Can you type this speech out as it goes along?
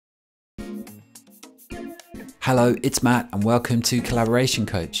Hello, it's Matt and welcome to Collaboration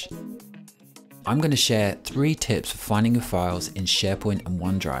Coach. I'm going to share 3 tips for finding your files in SharePoint and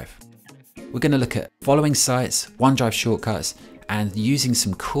OneDrive. We're going to look at following sites, OneDrive shortcuts, and using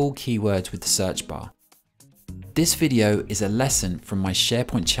some cool keywords with the search bar. This video is a lesson from my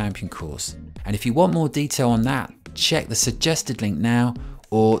SharePoint Champion course, and if you want more detail on that, check the suggested link now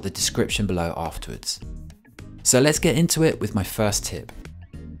or the description below afterwards. So let's get into it with my first tip.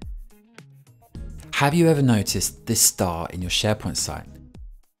 Have you ever noticed this star in your SharePoint site?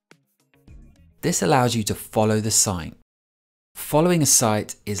 This allows you to follow the site. Following a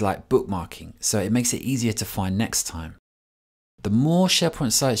site is like bookmarking, so it makes it easier to find next time. The more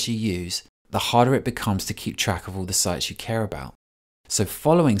SharePoint sites you use, the harder it becomes to keep track of all the sites you care about. So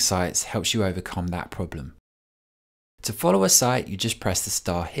following sites helps you overcome that problem. To follow a site, you just press the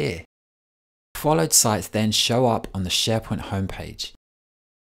star here. Followed sites then show up on the SharePoint homepage.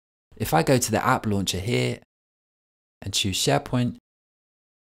 If I go to the app launcher here and choose SharePoint,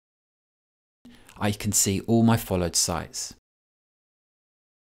 I can see all my followed sites.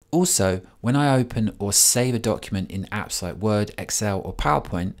 Also, when I open or save a document in apps like Word, Excel or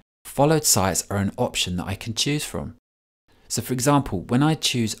PowerPoint, followed sites are an option that I can choose from. So for example, when I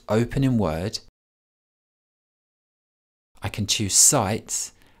choose Open in Word, I can choose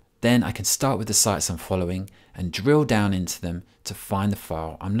Sites, then I can start with the sites I'm following and drill down into them to find the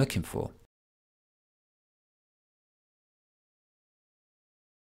file I'm looking for.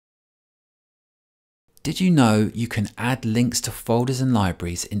 Did you know you can add links to folders and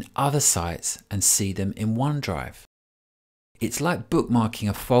libraries in other sites and see them in OneDrive? It's like bookmarking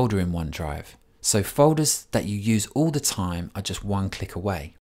a folder in OneDrive, so folders that you use all the time are just one click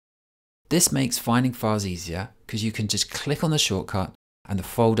away. This makes finding files easier because you can just click on the shortcut and the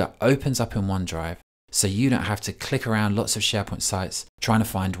folder opens up in OneDrive, so you don't have to click around lots of SharePoint sites trying to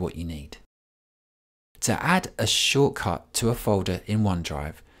find what you need. To add a shortcut to a folder in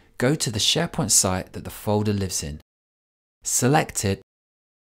OneDrive, go to the SharePoint site that the folder lives in, select it,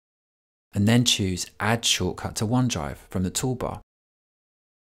 and then choose Add Shortcut to OneDrive from the toolbar.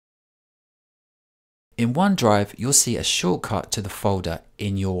 In OneDrive, you'll see a shortcut to the folder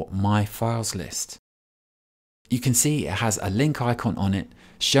in your My Files list. You can see it has a link icon on it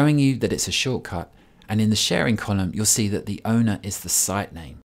showing you that it's a shortcut, and in the sharing column you'll see that the owner is the site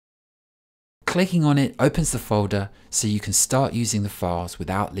name. Clicking on it opens the folder so you can start using the files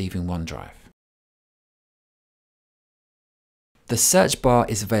without leaving OneDrive. The search bar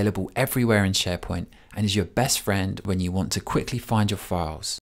is available everywhere in SharePoint and is your best friend when you want to quickly find your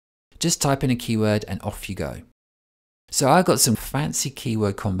files. Just type in a keyword and off you go. So I've got some fancy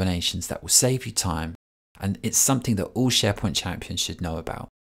keyword combinations that will save you time, and it's something that all SharePoint champions should know about.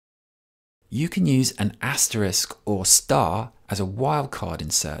 You can use an asterisk or star as a wildcard in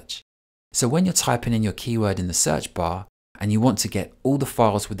search. So when you're typing in your keyword in the search bar and you want to get all the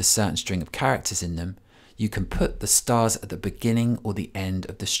files with a certain string of characters in them, you can put the stars at the beginning or the end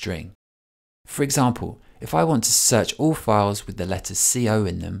of the string. For example, if I want to search all files with the letters CO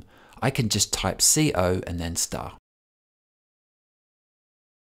in them, I can just type CO and then star.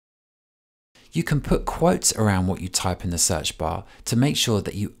 You can put quotes around what you type in the search bar to make sure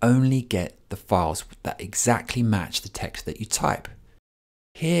that you only get the files that exactly match the text that you type.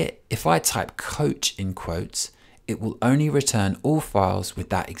 Here, if I type coach in quotes, it will only return all files with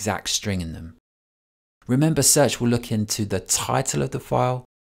that exact string in them. Remember, search will look into the title of the file,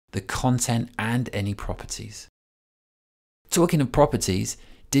 the content, and any properties. Talking of properties,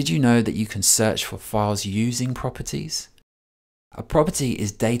 did you know that you can search for files using properties? A property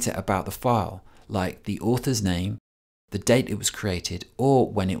is data about the file, like the author's name, the date it was created, or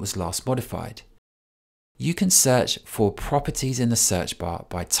when it was last modified. You can search for properties in the search bar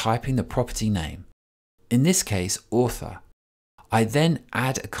by typing the property name, in this case author. I then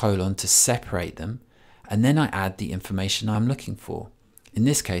add a colon to separate them, and then I add the information I'm looking for. In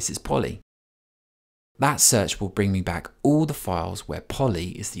this case it's Polly. That search will bring me back all the files where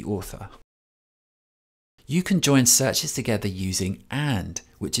Polly is the author. You can join searches together using AND,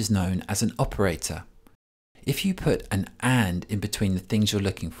 which is known as an operator. If you put an AND in between the things you're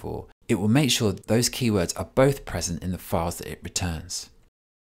looking for, it will make sure that those keywords are both present in the files that it returns.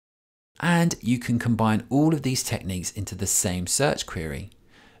 And you can combine all of these techniques into the same search query.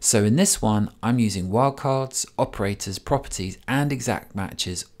 So in this one, I'm using wildcards, operators, properties, and exact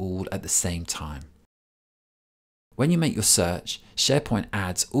matches all at the same time. When you make your search, SharePoint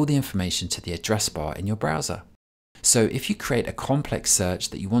adds all the information to the address bar in your browser. So if you create a complex search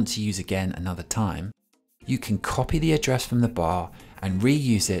that you want to use again another time, you can copy the address from the bar and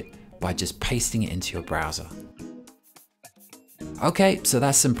reuse it by just pasting it into your browser. Okay, so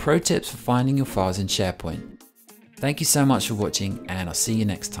that's some pro tips for finding your files in SharePoint. Thank you so much for watching, and I'll see you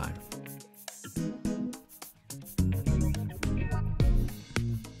next time.